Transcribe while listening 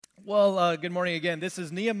Well, good morning again. This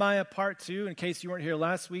is Nehemiah part 2. In case you weren't here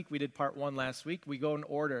last week, we did part 1 last week. We go in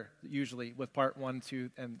order, usually, with part 1, 2,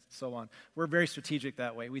 and so on. We're very strategic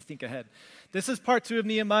that way. We think ahead. This is part 2 of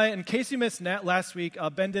Nehemiah. In case you missed last week,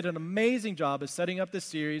 Ben did an amazing job of setting up this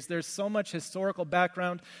series. There's so much historical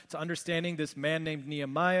background to understanding this man named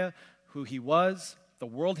Nehemiah, who he was, the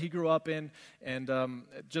world he grew up in, and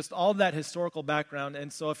just all that historical background.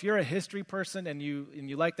 And so if you're a history person and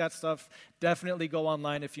you like that stuff, definitely go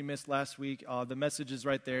online if you missed last week. The message is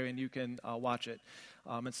right there, and you can watch it.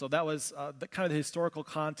 And so that was the kind of the historical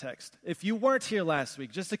context. If you weren't here last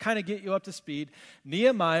week, just to kind of get you up to speed,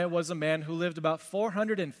 Nehemiah was a man who lived about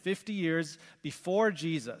 450 years before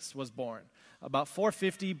Jesus was born, about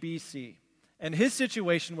 450 BC. And his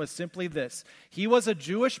situation was simply this. He was a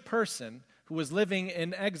Jewish person who was living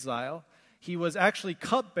in exile. He was actually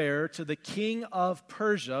cupbearer to the king of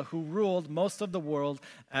Persia, who ruled most of the world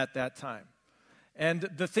at that time. And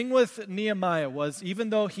the thing with Nehemiah was, even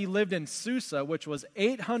though he lived in Susa, which was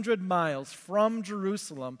 800 miles from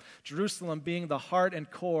Jerusalem, Jerusalem being the heart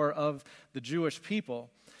and core of the Jewish people,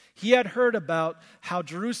 he had heard about how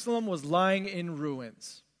Jerusalem was lying in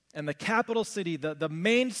ruins. And the capital city, the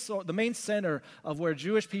main center of where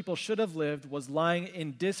Jewish people should have lived, was lying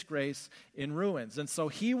in disgrace in ruins. And so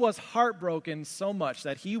he was heartbroken so much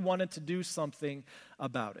that he wanted to do something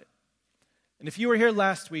about it. And if you were here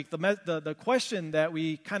last week, the question that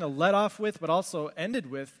we kind of led off with but also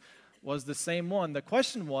ended with was the same one. The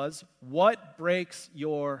question was, what breaks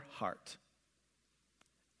your heart?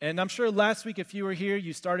 And I'm sure last week, if you were here,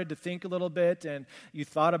 you started to think a little bit and you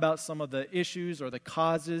thought about some of the issues or the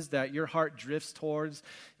causes that your heart drifts towards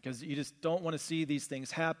because you just don't want to see these things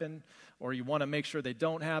happen, or you want to make sure they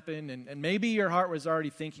don't happen. And maybe your heart was already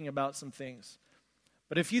thinking about some things.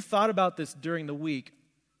 But if you thought about this during the week,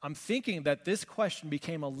 I'm thinking that this question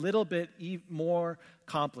became a little bit more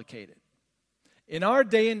complicated. In our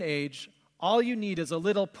day and age, all you need is a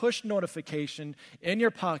little push notification in your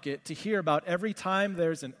pocket to hear about every time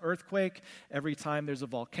there's an earthquake, every time there's a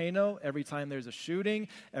volcano, every time there's a shooting,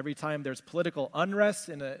 every time there's political unrest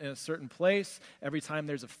in a certain place, every time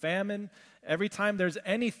there's a famine, every time there's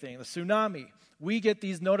anything, a tsunami. We get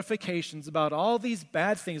these notifications about all these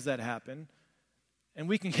bad things that happen, and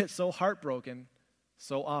we can get so heartbroken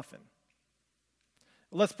so often.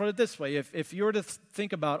 Let's put it this way. If you were to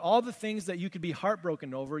think about all the things that you could be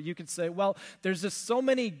heartbroken over, you could say, well, there's just so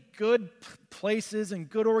many good places and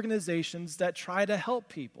good organizations that try to help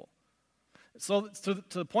people. So to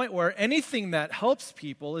the point where anything that helps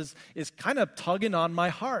people is kind of tugging on my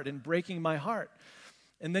heart and breaking my heart.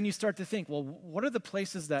 And then you start to think, well, what are the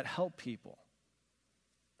places that help people?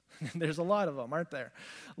 There's a lot of them, aren't there?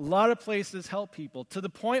 A lot of places help people, to the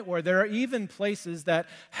point where there are even places that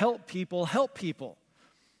help people help people.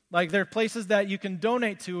 Like there are places that you can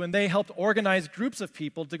donate to, and they help organize groups of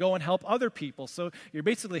people to go and help other people. So you're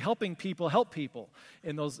basically helping people help people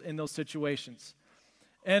in those situations.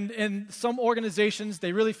 And in some organizations,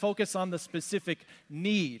 they really focus on the specific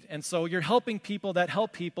need. And so you're helping people that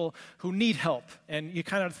help people who need help. And you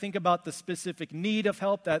kind of think about the specific need of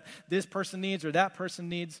help that this person needs or that person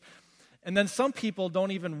needs. And then some people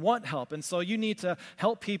don't even want help. And so you need to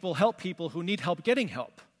help people who need help getting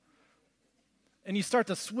help. And you start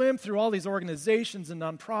to swim through all these organizations and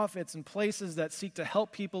nonprofits and places that seek to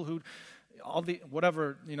help people who,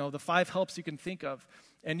 the 5 helps you can think of.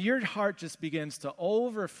 And your heart just begins to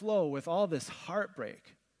overflow with all this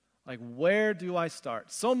heartbreak. Like, where do I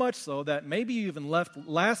start? So much so that maybe you even left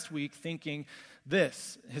last week thinking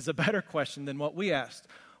this is a better question than what we asked.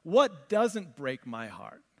 What doesn't break my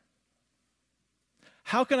heart?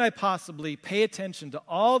 How can I possibly pay attention to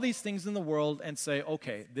all these things in the world and say,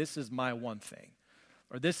 okay, this is my one thing,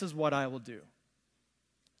 or this is what I will do?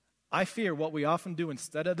 I fear what we often do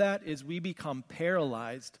instead of that is we become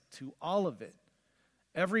paralyzed to all of it.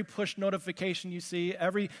 Every push notification you see,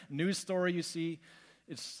 every news story you see,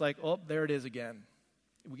 it's like, oh, there it is again.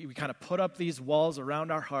 We kind of put up these walls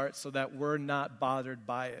around our hearts so that we're not bothered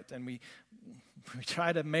by it. And we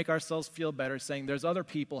try to make ourselves feel better saying there's other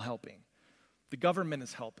people helping. The government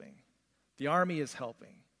is helping. The army is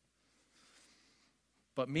helping.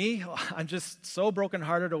 But me, I'm just so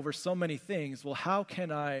brokenhearted over so many things. Well, how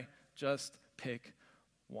can I just pick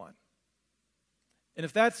one? And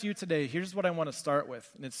if that's you today, here's what I want to start with,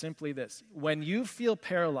 and it's simply this. When you feel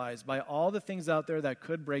paralyzed by all the things out there that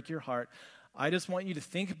could break your heart, I just want you to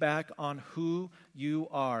think back on who you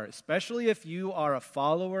are, especially if you are a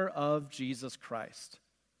follower of Jesus Christ.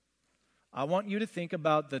 I want you to think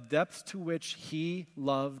about the depths to which he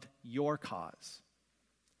loved your cause,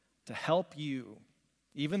 to help you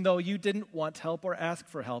Even though you didn't want help or ask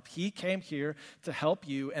for help, he came here to help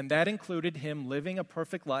you, and that included him living a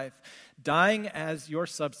perfect life, dying as your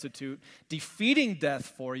substitute, defeating death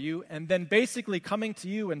for you, and then basically coming to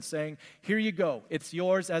you and saying, here you go, it's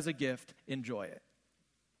yours as a gift, enjoy it.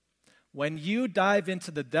 When you dive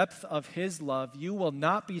into the depth of his love, you will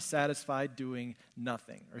not be satisfied doing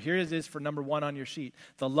nothing. Or here it is for number 1 on your sheet.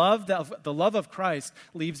 The love of Christ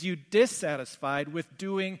leaves you dissatisfied with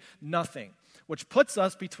doing nothing, which puts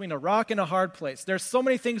us between a rock and a hard place. There's so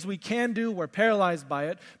many things we can do, we're paralyzed by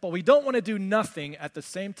it, but we don't want to do nothing at the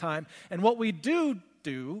same time. And what we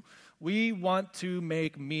do, we want to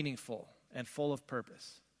make meaningful and full of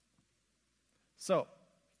purpose. So,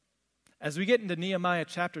 as we get into Nehemiah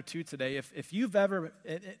chapter 2 today, if you've ever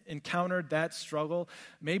encountered that struggle,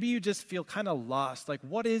 maybe you just feel kind of lost. Like,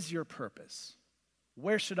 what is your purpose?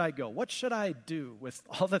 Where should I go? What should I do with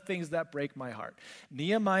all the things that break my heart?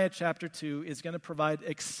 Nehemiah chapter 2 is going to provide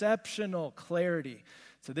exceptional clarity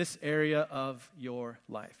to this area of your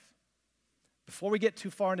life. Before we get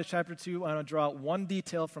too far into chapter 2, I want to draw out one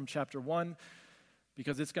detail from chapter 1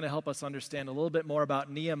 because it's going to help us understand a little bit more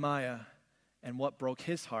about Nehemiah and what broke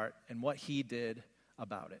his heart and what he did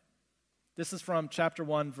about it. This is from chapter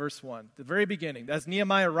 1, verse 1, the very beginning. As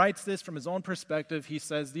Nehemiah writes this from his own perspective, he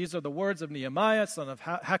says, these are the words of Nehemiah, son of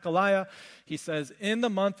Hakaliah. He says, in the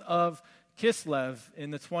month of Kislev,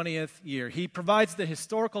 in the 20th year. He provides the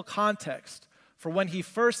historical context for when he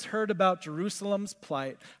first heard about Jerusalem's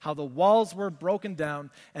plight, how the walls were broken down,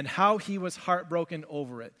 and how he was heartbroken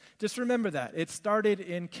over it. Just remember that. It started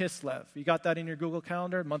in Kislev. You got that in your Google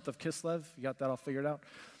Calendar, month of Kislev? You got that all figured out?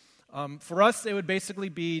 For us, it would basically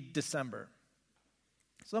be December.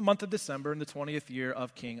 So the month of December in the 20th year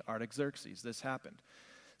of King Artaxerxes, this happened.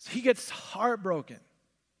 So he gets heartbroken.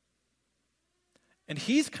 And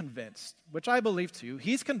he's convinced, which I believe too,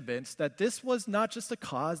 he's convinced that this was not just a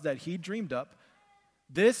cause that he dreamed up.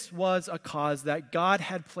 This was a cause that God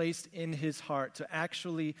had placed in his heart to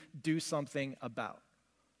actually do something about.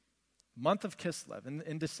 Month of Kislev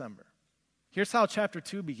in December. Here's how chapter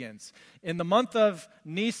 2 begins. In the month of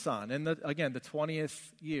Nisan, the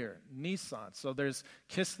 20th year, Nisan. So there's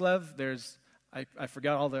Kislev, I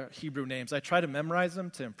forgot all the Hebrew names. I try to memorize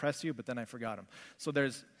them to impress you, but then I forgot them. So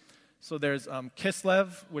there's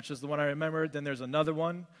Kislev, which is the one I remembered. Then there's another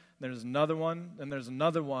one. There's another one. And there's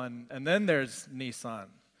another one. And then there's Nisan.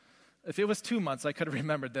 If it was 2 months, I could have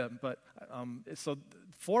remembered them. But so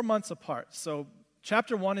 4 months apart. So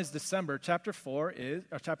chapter 1 is December. Chapter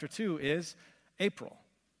 2 is April.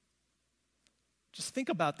 Just think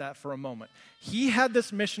about that for a moment. He had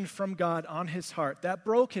this mission from God on his heart that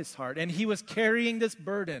broke his heart, and he was carrying this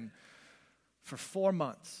burden for 4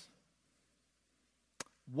 months.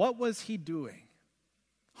 What was he doing?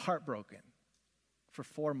 Heartbroken for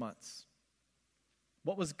 4 months.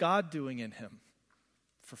 What was God doing in him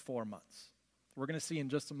for 4 months? We're going to see in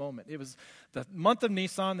just a moment. It was the month of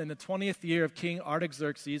Nisan in the 20th year of King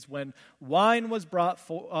Artaxerxes when wine was brought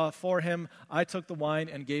for him. I took the wine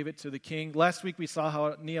and gave it to the king. Last week we saw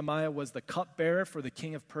how Nehemiah was the cupbearer for the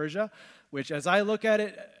king of Persia, which as I look at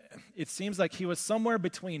it, it seems like he was somewhere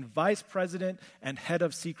between vice president and head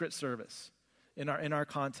of secret service in our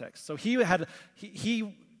context. So he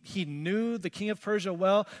knew the king of Persia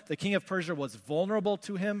well. The king of Persia was vulnerable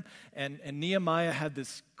to him, and Nehemiah had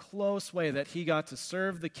this close way that he got to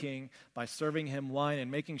serve the king by serving him wine and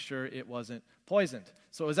making sure it wasn't poisoned.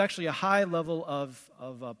 So it was actually a high level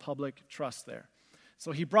of public trust there.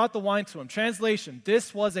 So he brought the wine to him. Translation,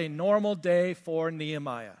 this was a normal day for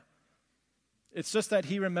Nehemiah. It's just that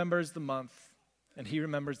he remembers the month and he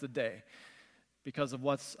remembers the day because of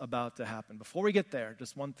what's about to happen. Before we get there,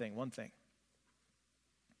 just one thing.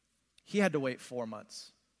 He had to wait 4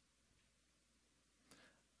 months.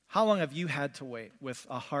 How long have you had to wait with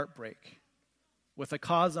a heartbreak, with a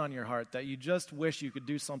cause on your heart that you just wish you could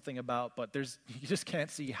do something about, but you just can't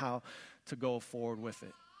see how to go forward with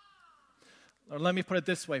it? Or let me put it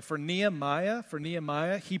this way. For Nehemiah,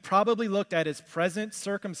 he probably looked at his present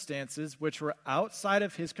circumstances, which were outside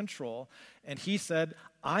of his control, and he said,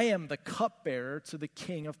 I am the cupbearer to the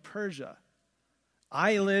king of Persia.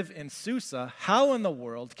 I live in Susa. How in the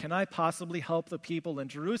world can I possibly help the people in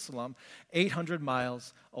Jerusalem 800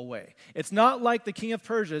 miles away? It's not like the king of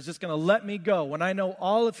Persia is just going to let me go when I know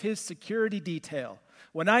all of his security detail,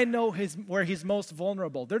 when I know where he's most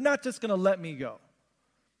vulnerable. They're not just going to let me go.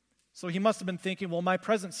 So he must have been thinking, well, my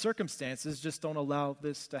present circumstances just don't allow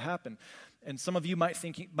this to happen. And some of you might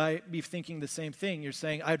be thinking the same thing. You're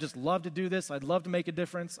saying, I'd just love to do this. I'd love to make a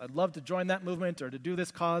difference. I'd love to join that movement or to do this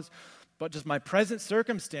cause. But just my present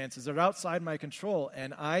circumstances are outside my control,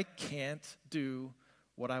 and I can't do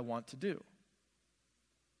what I want to do.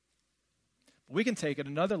 We can take it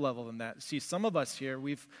another level than that. See, some of us here,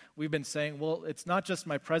 we've been saying, well, it's not just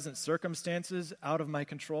my present circumstances out of my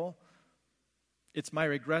control. It's my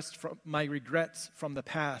regrets from the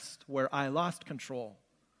past where I lost control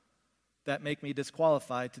that make me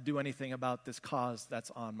disqualified to do anything about this cause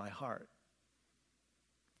that's on my heart.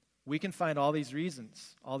 We can find all these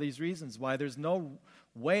reasons why there's no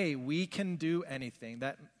way we can do anything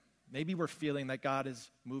that maybe we're feeling that God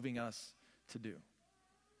is moving us to do.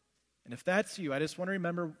 And if that's you, I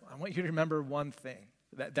want you to remember one thing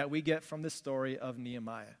that we get from this story of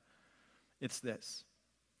Nehemiah. It's this: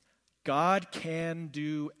 God can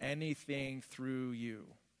do anything through you.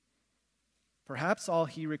 Perhaps all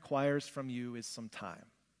he requires from you is some time.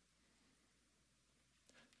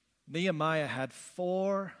 Nehemiah had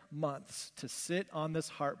 4 months to sit on this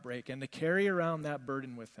heartbreak and to carry around that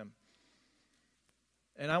burden with him.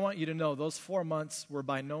 And I want you to know those 4 months were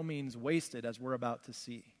by no means wasted, as we're about to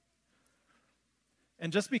see.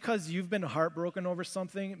 And just because you've been heartbroken over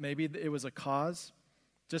something, maybe it was a cause,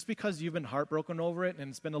 just because you've been heartbroken over it and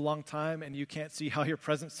it's been a long time and you can't see how your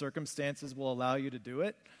present circumstances will allow you to do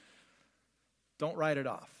it, don't write it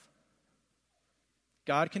off.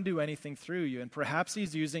 God can do anything through you, and perhaps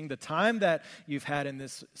he's using the time that you've had in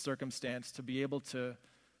this circumstance to be able to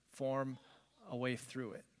form a way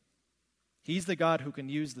through it. He's the God who can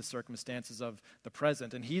use the circumstances of the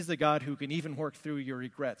present, and he's the God who can even work through your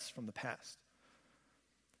regrets from the past.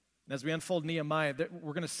 And as we unfold Nehemiah,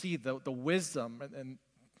 we're going to see the wisdom and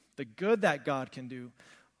the good that God can do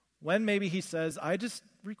when maybe he says, I just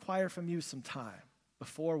require from you some time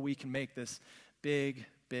before we can make this big,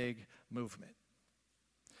 big movement.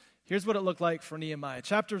 Here's what it looked like for Nehemiah.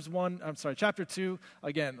 Chapter 2,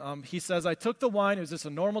 again, he says, I took the wine, it was just a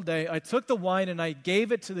normal day, I took the wine and I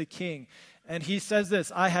gave it to the king. And he says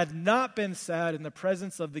this, I had not been sad in the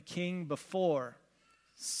presence of the king before.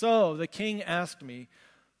 So the king asked me,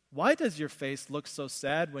 why does your face look so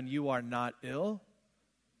sad when you are not ill?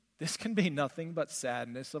 This can be nothing but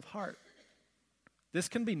sadness of heart. This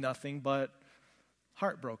can be nothing but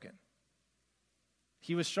heartbroken.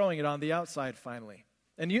 He was showing it on the outside finally.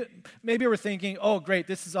 And you maybe we're thinking, oh, great,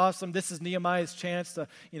 this is awesome. This is Nehemiah's chance to,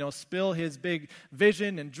 spill his big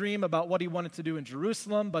vision and dream about what he wanted to do in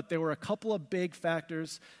Jerusalem. But there were a couple of big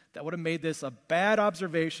factors that would have made this a bad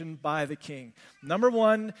observation by the king. Number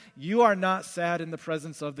one, you are not sad in the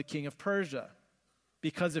presence of the king of Persia.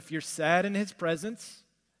 Because if you're sad in his presence,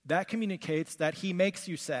 that communicates that he makes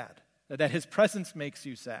you sad, that his presence makes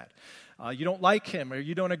you sad. You don't like him or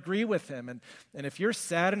you don't agree with him. And if you're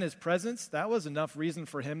sad in his presence, that was enough reason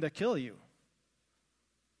for him to kill you.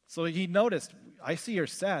 So he noticed, I see you're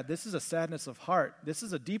sad. This is a sadness of heart. This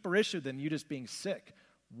is a deeper issue than you just being sick.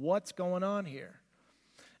 What's going on here?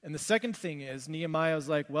 And the second thing is, Nehemiah was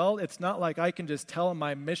like, well, it's not like I can just tell him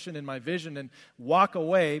my mission and my vision and walk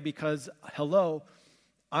away because, hello,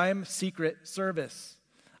 I'm Secret Service.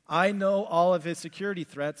 I know all of his security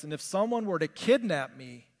threats, and if someone were to kidnap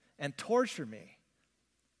me and torture me,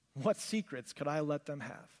 what secrets could I let them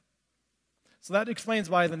have? So that explains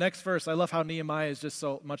why the next verse, I love how Nehemiah is just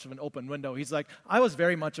so much of an open window. He's like, I was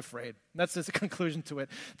very much afraid. That's his conclusion to it.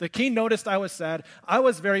 The king noticed I was sad. I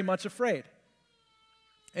was very much afraid.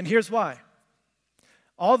 And here's why.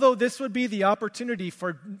 Although this would be the opportunity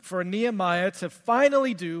for Nehemiah to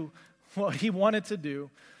finally do what he wanted to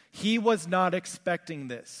do, he was not expecting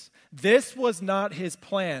this. This was not his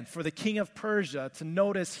plan for the king of Persia to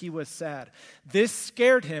notice he was sad. This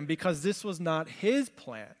scared him because this was not his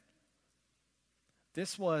plan.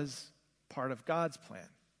 This was part of God's plan.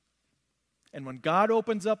 And when God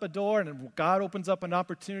opens up a door and God opens up an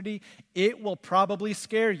opportunity, it will probably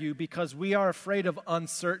scare you because we are afraid of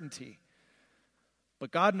uncertainty.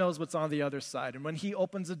 But God knows what's on the other side. And when he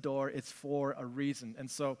opens a door, it's for a reason. And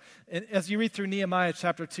so as you read through Nehemiah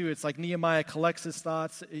chapter 2, it's like Nehemiah collects his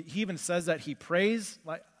thoughts. He even says that he prays.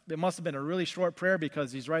 It must have been a really short prayer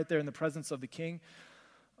because he's right there in the presence of the king.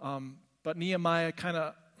 But Nehemiah kind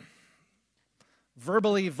of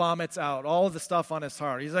verbally vomits out all of the stuff on his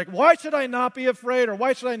heart. He's like, why should I not be afraid, or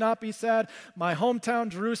why should I not be sad? My hometown,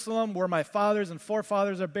 Jerusalem, where my fathers and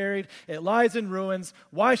forefathers are buried, it lies in ruins.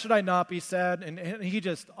 Why should I not be sad? And he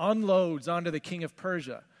just unloads onto the king of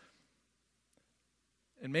Persia.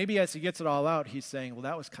 And maybe as he gets it all out, he's saying, well,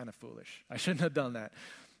 that was kind of foolish. I shouldn't have done that.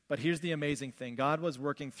 But here's the amazing thing. God was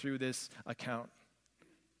working through this account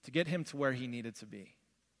to get him to where he needed to be.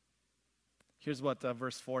 Here's what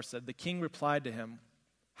verse 4 said. The king replied to him,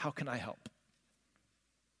 how can I help?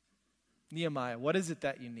 Nehemiah, what is it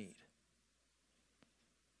that you need?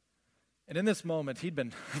 And in this moment, he'd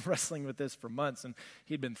been wrestling with this for months, and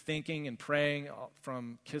he'd been thinking and praying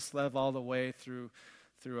from Kislev all the way through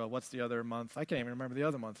through, what's the other month? I can't even remember the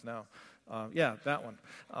other month now. Yeah, that one.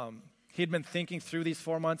 He'd been thinking through these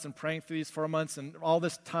 4 months and praying through these 4 months, and all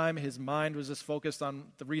this time his mind was just focused on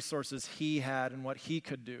the resources he had and what he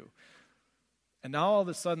could do. And now all of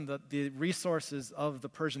a sudden the resources of the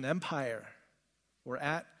Persian Empire were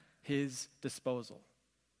at his disposal.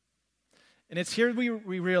 And it's here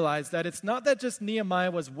we realize that it's not that just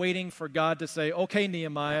Nehemiah was waiting for God to say, okay,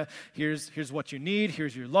 Nehemiah, here's what you need,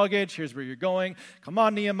 here's your luggage, here's where you're going. Come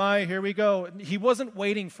on, Nehemiah, here we go. He wasn't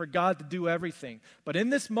waiting for God to do everything. But in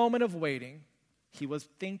this moment of waiting, he was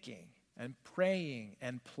thinking and praying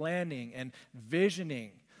and planning and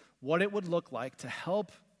visioning what it would look like to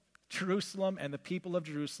help Jerusalem and the people of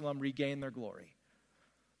Jerusalem regain their glory.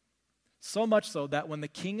 So much so that when the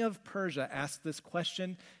king of Persia asked this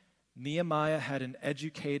question, Nehemiah had an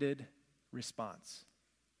educated response.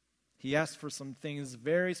 He asked for some things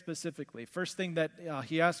very specifically. First thing that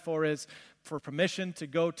he asked for is for permission to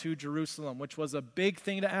go to Jerusalem, which was a big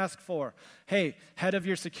thing to ask for. Hey, head of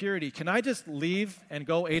your security, can I just leave and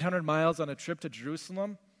go 800 miles on a trip to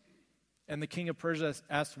Jerusalem? And the king of Persia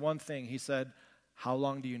asked one thing. He said, how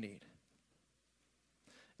long do you need?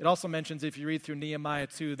 It also mentions, if you read through Nehemiah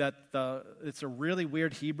 2, that it's a really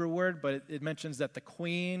weird Hebrew word, but it mentions that the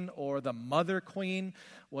queen or the mother queen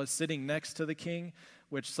was sitting next to the king,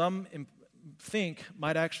 which some think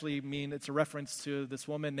might actually mean it's a reference to this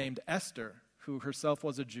woman named Esther, who herself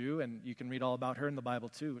was a Jew, and you can read all about her in the Bible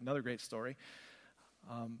too, another great story.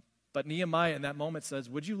 But Nehemiah in that moment says,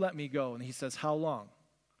 would you let me go? And he says, how long?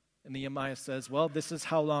 And Nehemiah says, well, this is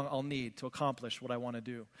how long I'll need to accomplish what I want to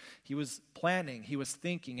do. He was planning, he was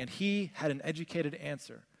thinking, and he had an educated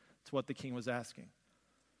answer to what the king was asking.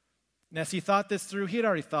 And as he thought this through, he had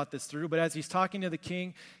already thought this through, but as he's talking to the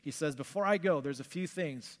king, he says, before I go, there's a few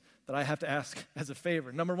things that I have to ask as a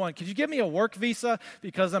favor. Number one, could you give me a work visa?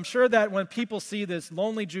 Because I'm sure that when people see this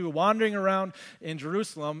lonely Jew wandering around in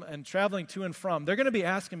Jerusalem and traveling to and from, they're going to be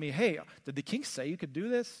asking me, hey, did the king say you could do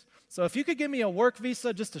this? So if you could give me a work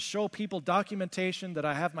visa just to show people documentation that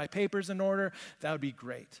I have my papers in order, that would be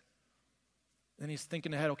great. Then he's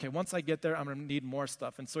thinking ahead, okay, once I get there, I'm going to need more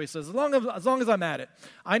stuff. And so he says, as long as I'm at it,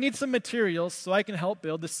 I need some materials so I can help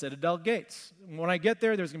build the citadel gates. When I get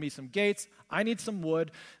there, there's going to be some gates. I need some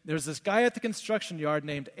wood. There's this guy at the construction yard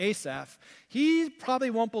named Asaph. He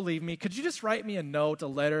probably won't believe me. Could you just write me a note, a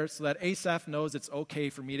letter, so that Asaph knows it's okay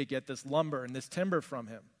for me to get this lumber and this timber from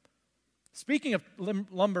him? Speaking of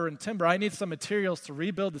lumber and timber, I need some materials to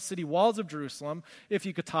rebuild the city walls of Jerusalem, if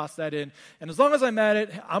you could toss that in. And as long as I'm at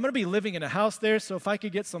it, I'm going to be living in a house there, so if I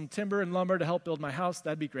could get some timber and lumber to help build my house,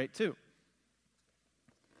 that'd be great too.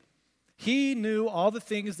 He knew all the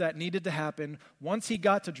things that needed to happen once he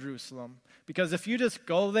got to Jerusalem, because if you just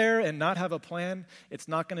go there and not have a plan, it's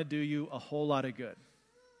not going to do you a whole lot of good.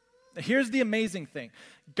 Here's the amazing thing.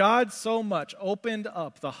 God so much opened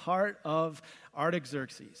up the heart of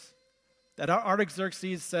Artaxerxes that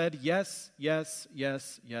Artaxerxes said yes, yes,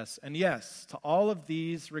 yes, yes, and yes to all of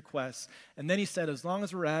these requests. And then he said, as long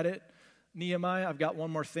as we're at it, Nehemiah, I've got one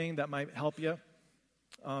more thing that might help you.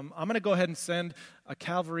 I'm going to go ahead and send a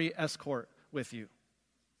cavalry escort with you.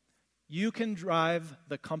 You can drive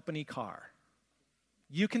the company car.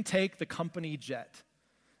 You can take the company jet.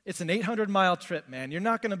 It's an 800-mile trip, man. You're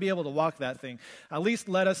not going to be able to walk that thing. At least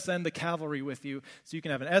let us send the cavalry with you so you can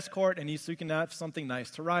have an escort and so you can have something nice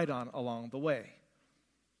to ride on along the way.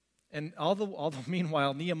 And all the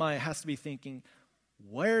meanwhile, Nehemiah has to be thinking,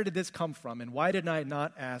 where did this come from? And why did I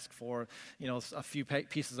not ask for, a few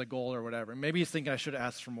pieces of gold or whatever? Maybe he's thinking I should have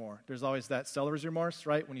asked for more. There's always that seller's remorse,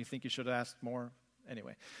 right? When you think you should have asked more.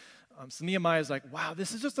 Anyway, so Nehemiah's like, wow,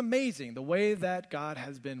 this is just amazing, the way that God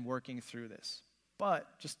has been working through this.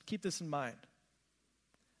 But just keep this in mind.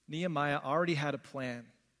 Nehemiah already had a plan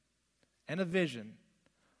and a vision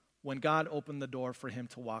when God opened the door for him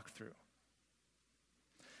to walk through.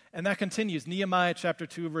 And that continues. Nehemiah chapter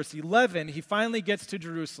 2, verse 11, he finally gets to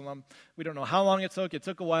Jerusalem. We don't know how long it took. It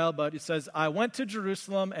took a while, but it says, I went to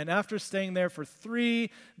Jerusalem, and after staying there for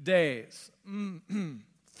 3 days,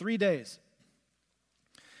 3 days,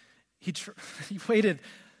 he waited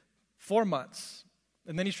 4 months.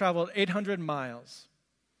 And then he traveled 800 miles,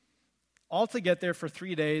 all to get there for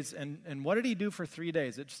 3 days. And what did he do for 3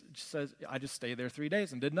 days? It just says, I just stayed there 3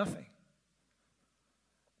 days and did nothing.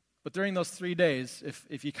 But during those 3 days,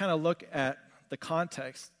 if you kind of look at the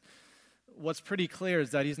context, what's pretty clear is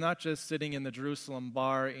that he's not just sitting in the Jerusalem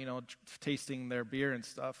bar, tasting their beer and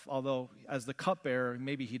stuff, although as the cupbearer,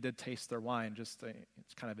 maybe he did taste their wine, it's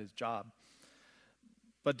kind of his job.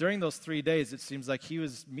 But during those 3 days, it seems like he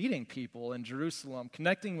was meeting people in Jerusalem,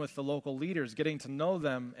 connecting with the local leaders, getting to know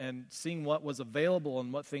them, and seeing what was available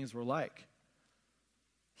and what things were like.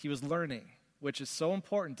 He was learning, which is so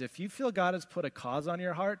important. If you feel God has put a cause on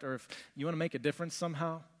your heart, or if you want to make a difference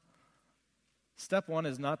somehow, step one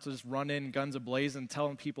is not to just run in guns a-blazing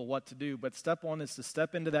telling people what to do, but step one is to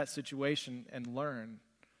step into that situation and learn,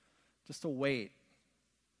 just to wait,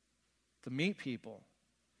 to meet people,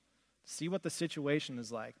 see what the situation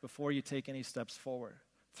is like before you take any steps forward.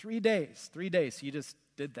 3 days, he just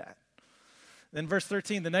did that. Then verse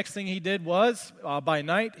 13, the next thing he did was, by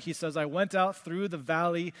night, he says, I went out through the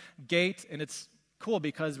valley gate. And it's cool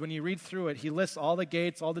because when you read through it, he lists all the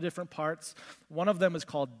gates, all the different parts. One of them is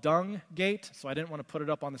called Dung Gate, so I didn't want to put it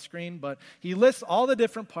up on the screen, but he lists all the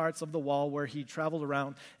different parts of the wall where he traveled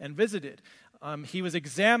around and visited. He was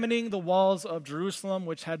examining the walls of Jerusalem,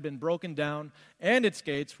 which had been broken down, and its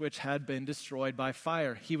gates, which had been destroyed by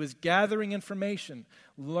fire. He was gathering information,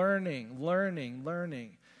 learning.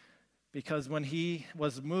 Because when he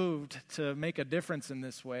was moved to make a difference in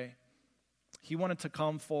this way, he wanted to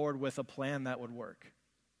come forward with a plan that would work.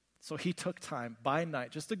 So he took time by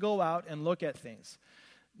night just to go out and look at things.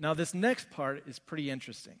 Now, this next part is pretty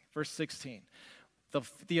interesting. Verse 16.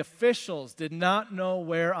 The officials did not know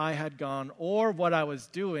where I had gone or what I was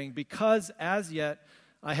doing because as yet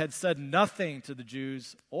I had said nothing to the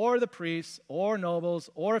Jews or the priests or nobles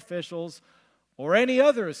or officials or any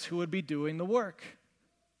others who would be doing the work.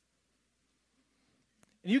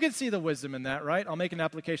 And you can see the wisdom in that, right? I'll make an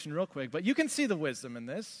application real quick, but you can see the wisdom in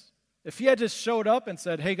this. If he had just showed up and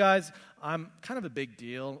said, hey guys, I'm kind of a big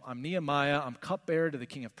deal. I'm Nehemiah. I'm cupbearer to the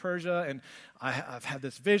king of Persia, and I've had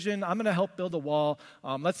this vision. I'm going to help build a wall.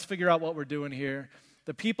 Let's figure out what we're doing here.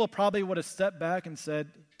 The people probably would have stepped back and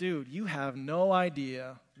said, dude, you have no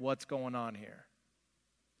idea what's going on here.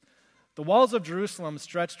 The walls of Jerusalem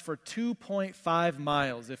stretched for 2.5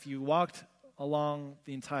 miles if you walked along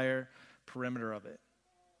the entire perimeter of it.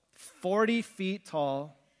 40 feet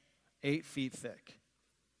tall, 8 feet thick.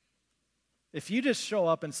 If you just show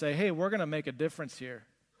up and say, hey, we're going to make a difference here,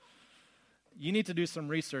 you need to do some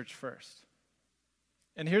research first.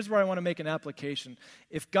 And here's where I want to make an application.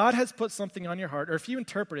 If God has put something on your heart, or if you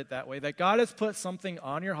interpret it that way, that God has put something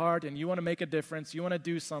on your heart and you want to make a difference, you want to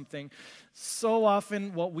do something, so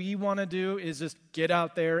often what we want to do is just get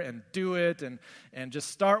out there and do it and just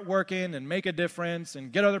start working and make a difference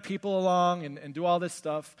and get other people along and do all this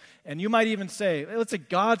stuff. And you might even say, it's a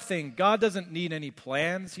God thing. God doesn't need any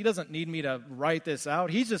plans. He doesn't need me to write this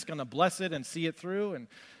out. He's just going to bless it and see it through, and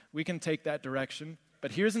we can take that direction.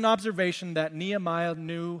 But here's an observation that Nehemiah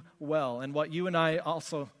knew well, and what you and I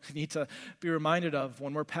also need to be reminded of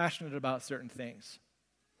when we're passionate about certain things.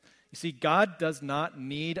 You see, God does not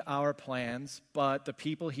need our plans, but the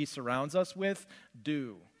people he surrounds us with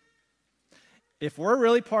do. If we're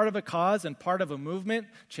really part of a cause and part of a movement,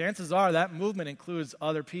 chances are that movement includes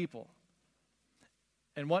other people.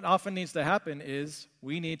 And what often needs to happen is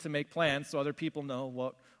we need to make plans so other people know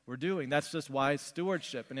what we're doing. That's just wise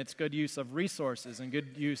stewardship, and it's good use of resources and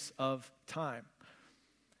good use of time.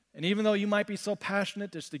 And even though you might be so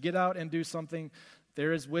passionate just to get out and do something,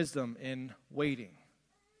 there is wisdom in waiting.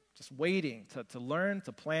 Just waiting to learn,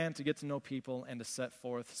 to plan, to get to know people, and to set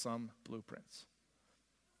forth some blueprints.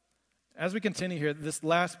 As we continue here, this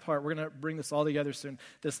last part, we're going to bring this all together soon.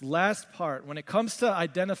 This last part, when it comes to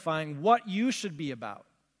identifying what you should be about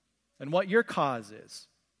and what your cause is,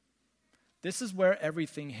 this is where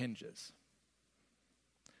everything hinges.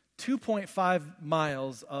 2.5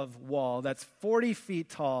 miles of wall, that's 40 feet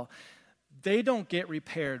tall, they don't get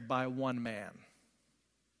repaired by one man.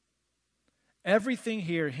 Everything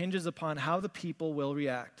here hinges upon how the people will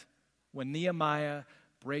react when Nehemiah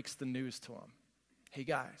breaks the news to them. Hey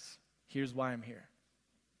guys, here's why I'm here.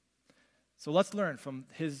 So let's learn from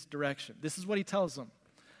his direction. This is what he tells them.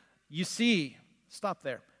 You see, stop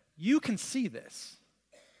there. You can see this.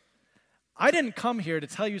 I didn't come here to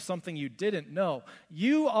tell you something you didn't know.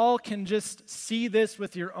 You all can just see this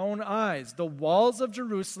with your own eyes. The walls of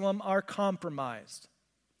Jerusalem are compromised.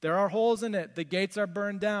 There are holes in it. The gates are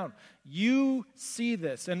burned down. You see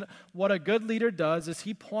this. And what a good leader does is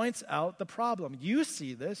he points out the problem. You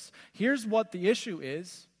see this. Here's what the issue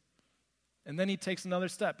is. And then he takes another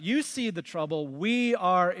step. You see the trouble we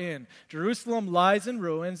are in. Jerusalem lies in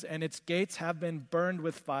ruins, and its gates have been burned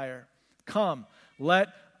with fire. Come, let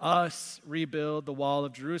us rebuild the wall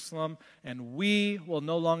of Jerusalem, and we will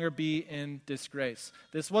no longer be in disgrace.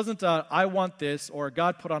 This wasn't a I want this or a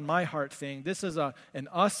God put on my heart thing. This is an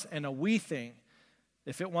us and a we thing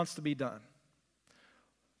if it wants to be done.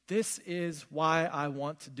 This is why I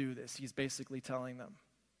want to do this, he's basically telling them.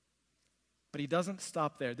 But he doesn't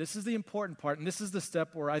stop there. This is the important part, and this is the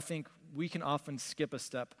step where I think we can often skip a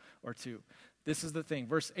step or two. This is the thing.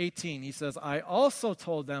 Verse 18, he says, I also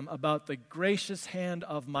told them about the gracious hand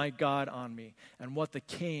of my God on me and what the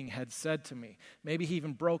king had said to me. Maybe he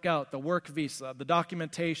even broke out the work visa, the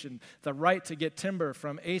documentation, the right to get timber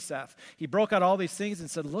from Asaph. He broke out all these things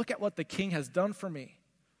and said, look at what the king has done for me.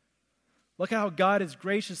 Look at how God has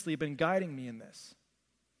graciously been guiding me in this.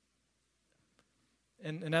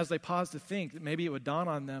 And as they paused to think, maybe it would dawn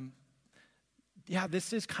on them, yeah,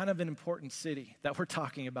 this is kind of an important city that we're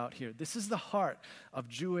talking about here. This is the heart of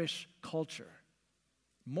Jewish culture.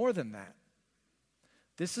 More than that,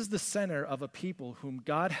 this is the center of a people whom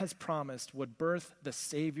God has promised would birth the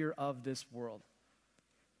Savior of this world.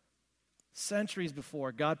 Centuries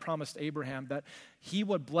before, God promised Abraham that he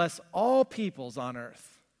would bless all peoples on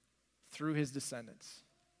earth through his descendants.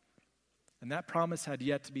 And that promise had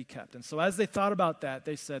yet to be kept. And so as they thought about that,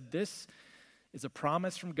 they said, this is a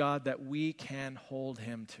promise from God that we can hold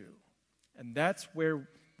him to. And that's where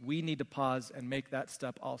we need to pause and make that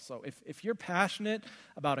step also. If you're passionate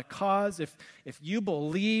about a cause, if you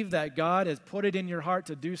believe that God has put it in your heart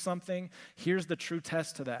to do something, here's the true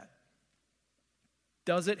test to that.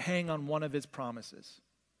 Does it hang on one of his promises?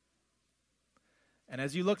 And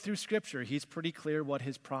as you look through Scripture, he's pretty clear what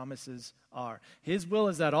his promises are. His will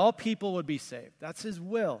is that all people would be saved. That's his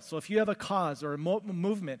will. So if you have a cause or a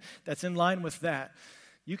movement that's in line with that,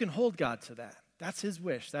 you can hold God to that. That's his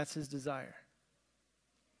wish. That's his desire.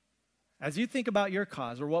 As you think about your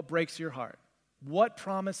cause or what breaks your heart, what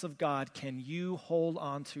promise of God can you hold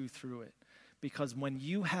on to through it? Because when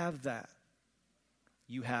you have that,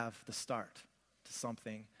 you have the start to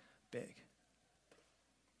something big.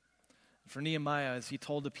 For Nehemiah, as he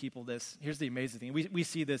told the people this, here's the amazing thing. We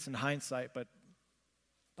see this in hindsight, but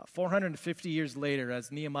about 450 years later,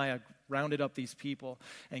 as Nehemiah rounded up these people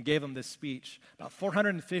and gave them this speech, about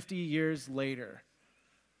 450 years later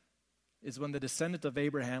is when the descendant of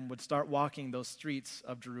Abraham would start walking those streets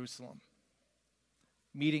of Jerusalem,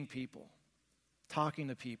 meeting people, talking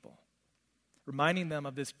to people, reminding them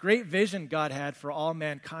of this great vision God had for all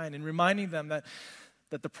mankind, and reminding them that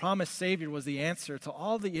the promised Savior was the answer to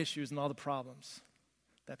all the issues and all the problems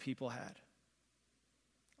that people had.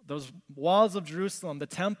 Those walls of Jerusalem, the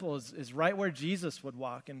temple is right where Jesus would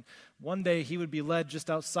walk. And one day he would be led just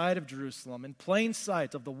outside of Jerusalem in plain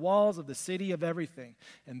sight of the walls of the city of everything.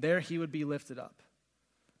 And there he would be lifted up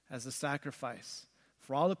as a sacrifice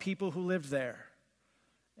for all the people who lived there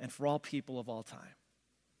and for all people of all time.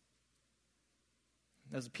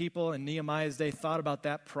 As the people in Nehemiah's day thought about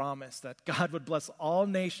that promise that God would bless all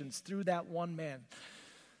nations through that one man,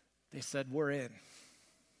 they said, we're in.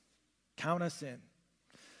 Count us in.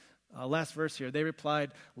 Last verse here, they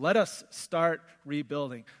replied, let us start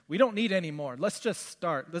rebuilding. We don't need any more. Let's just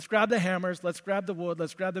start. Let's grab the hammers. Let's grab the wood.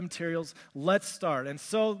 Let's grab the materials. Let's start. And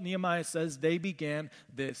so Nehemiah says they began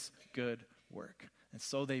this good work. And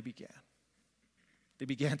so they began. They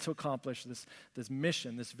began to accomplish this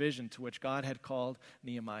mission, this vision to which God had called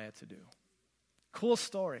Nehemiah to do. Cool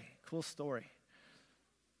story, cool story.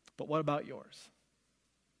 But what about yours?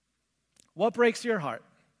 What breaks your heart?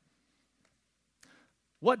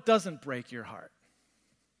 What doesn't break your heart?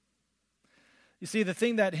 You see, the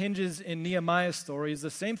thing that hinges in Nehemiah's story is the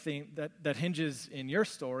same thing that hinges in your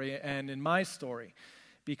story and in my story.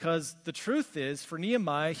 Because the truth is, for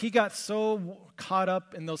Nehemiah, he got so caught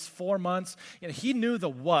up in those 4 months. He knew the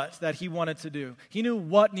what that he wanted to do. He knew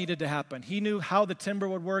what needed to happen. He knew how the timber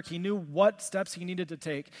would work. He knew what steps he needed to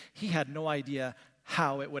take. He had no idea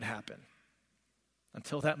how it would happen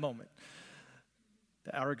until that moment.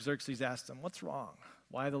 The Artaxerxes asked him, what's wrong?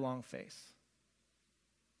 Why the long face?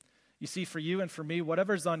 You see, for you and for me,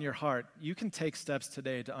 whatever's on your heart, you can take steps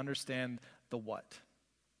today to understand the what.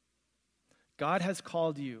 God has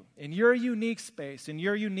called you in your unique space, in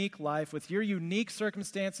your unique life, with your unique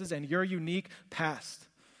circumstances and your unique past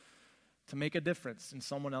to make a difference in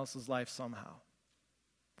someone else's life somehow.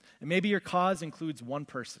 And maybe your cause includes one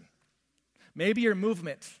person. Maybe your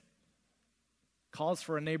movement calls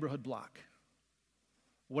for a neighborhood block.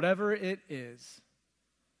 Whatever it is,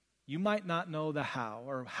 you might not know the how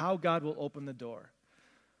or how God will open the door,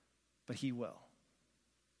 but he will.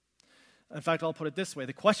 In fact, I'll put it this way.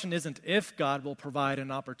 The question isn't if God will provide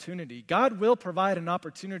an opportunity. God will provide an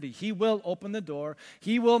opportunity. He will open the door.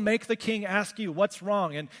 He will make the king ask you what's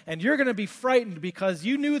wrong. And you're going to be frightened because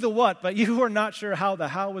you knew the what, but you were not sure how the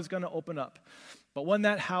how was going to open up. But when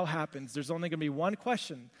that how happens, there's only going to be one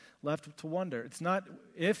question left to wonder. It's not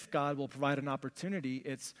if God will provide an opportunity.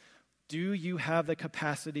 It's, do you have the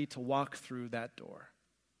capacity to walk through that door?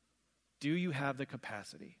 Do you have the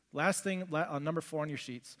capacity? Last thing, on number 4 on your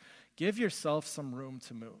sheets, give yourself some room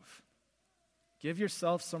to move. Give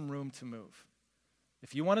yourself some room to move.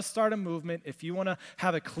 If you want to start a movement, if you want to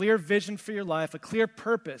have a clear vision for your life, a clear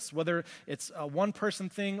purpose, whether it's a one-person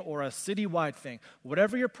thing or a citywide thing,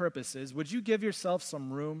 whatever your purpose is, would you give yourself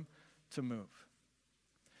some room to move?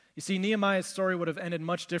 You see, Nehemiah's story would have ended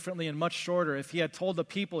much differently and much shorter if he had told the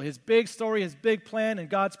people his big story, his big plan, and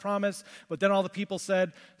God's promise, but then all the people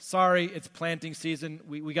said, sorry, it's planting season.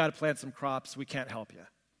 We got to plant some crops. We can't help you.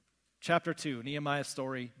 Chapter 2, Nehemiah's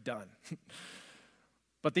story, done.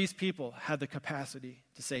 But these people had the capacity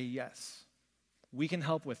to say, yes, we can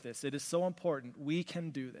help with this. It is so important. We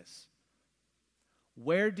can do this.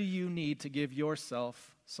 Where do you need to give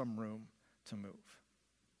yourself some room to move?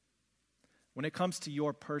 When it comes to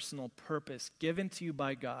your personal purpose given to you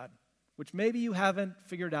by God, which maybe you haven't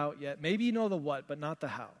figured out yet, maybe you know the what, but not the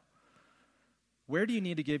how. Where do you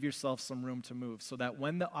need to give yourself some room to move so that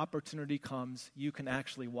when the opportunity comes, you can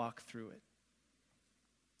actually walk through it?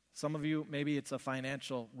 Some of you, maybe it's a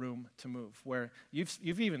financial room to move, where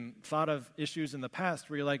you've even thought of issues in the past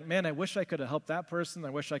where you're like, man, I wish I could have helped that person. I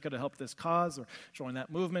wish I could have helped this cause or joined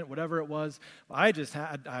that movement, whatever it was. I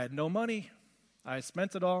had no money. I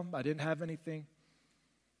spent it all. I didn't have anything.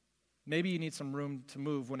 Maybe you need some room to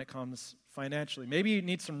move when it comes financially. Maybe you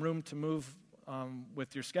need some room to move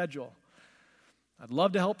with your schedule. I'd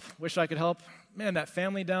love to help. Wish I could help. Man, that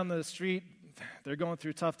family down the street, they're going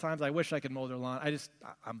through tough times. I wish I could mow their lawn.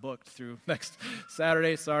 I'm booked through next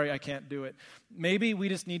Saturday. Sorry, I can't do it. Maybe we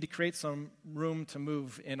just need to create some room to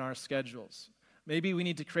move in our schedules. Maybe we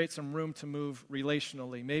need to create some room to move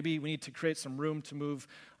relationally. Maybe we need to create some room to move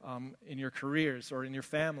in your careers or in your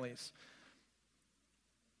families.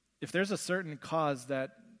 If there's a certain cause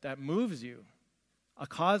that moves you, a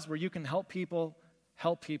cause where you can help people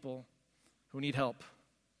who need help,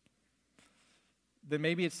 then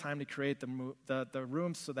maybe it's time to create the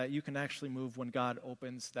room so that you can actually move when God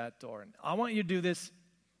opens that door. And I want you to do this,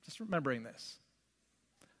 just remembering this.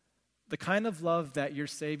 The kind of love that your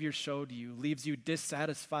Savior showed you leaves you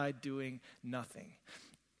dissatisfied doing nothing.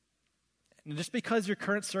 And just because your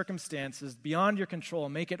current circumstances beyond your control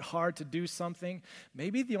make it hard to do something,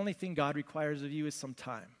 maybe the only thing God requires of you is some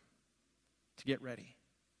time to get ready.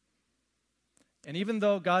 And even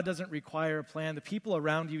though God doesn't require a plan, the people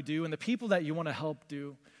around you do, and the people that you want to help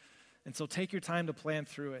do. And so take your time to plan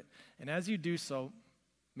through it. And as you do so,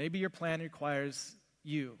 maybe your plan requires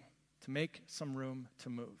you to make some room to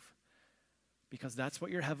move. Because that's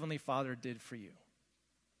what your Heavenly Father did for you.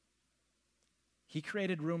 He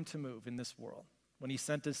created room to move in this world when He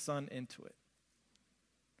sent His Son into it.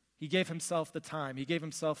 He gave Himself the time. He gave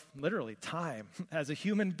Himself literally time as a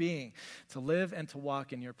human being to live and to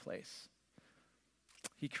walk in your place.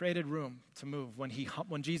 He created room to move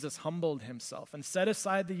when Jesus humbled Himself and set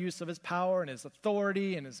aside the use of His power and His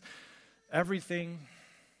authority and His everything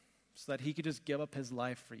so that He could just give up His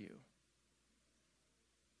life for you.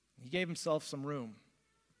 He gave Himself some room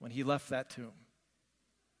when He left that tomb.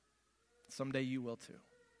 Someday you will too.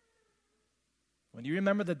 When you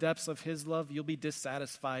remember the depths of His love, you'll be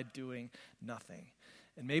dissatisfied doing nothing.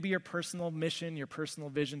 And maybe your personal mission, your personal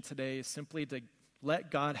vision today is simply to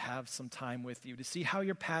let God have some time with you to see how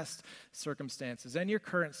your past circumstances and your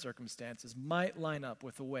current circumstances might line up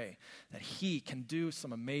with a way that He can do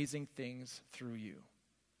some amazing things through you.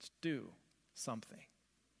 Just do something.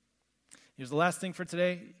 Here's the last thing for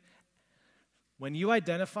today. When you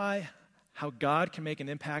identify how God can make an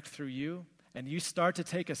impact through you, and you start to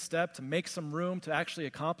take a step to make some room to actually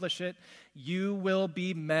accomplish it, you will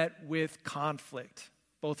be met with conflict,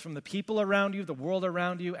 both from the people around you, the world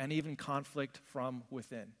around you, and even conflict from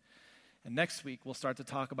within. And next week, we'll start to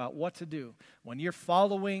talk about what to do when you're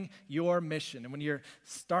following your mission and when you're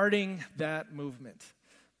starting that movement,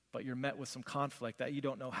 but you're met with some conflict that you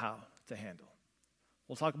don't know how to handle.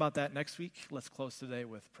 We'll talk about that next week. Let's close today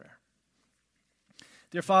with prayer.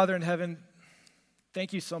 Dear Father in heaven,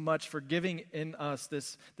 thank you so much for giving in us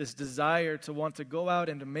this desire to want to go out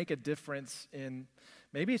and to make a difference in,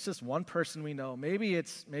 maybe it's just one person we know, maybe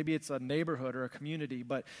it's a neighborhood or a community,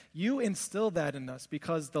 but you instill that in us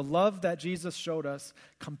because the love that Jesus showed us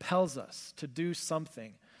compels us to do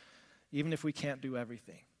something, even if we can't do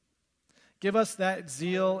everything. Give us that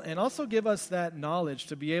zeal and also give us that knowledge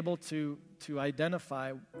to be able to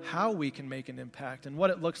identify how we can make an impact and what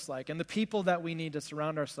it looks like and the people that we need to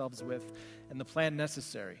surround ourselves with and the plan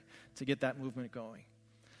necessary to get that movement going.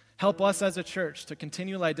 Help us as a church to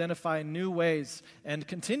continually identify new ways and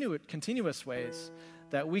continuous ways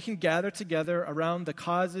that we can gather together around the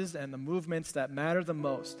causes and the movements that matter the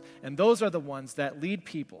most. And those are the ones that lead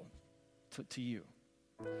people to you.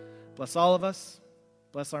 Bless all of us.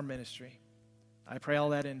 Bless our ministry. I pray all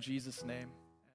that in Jesus' name.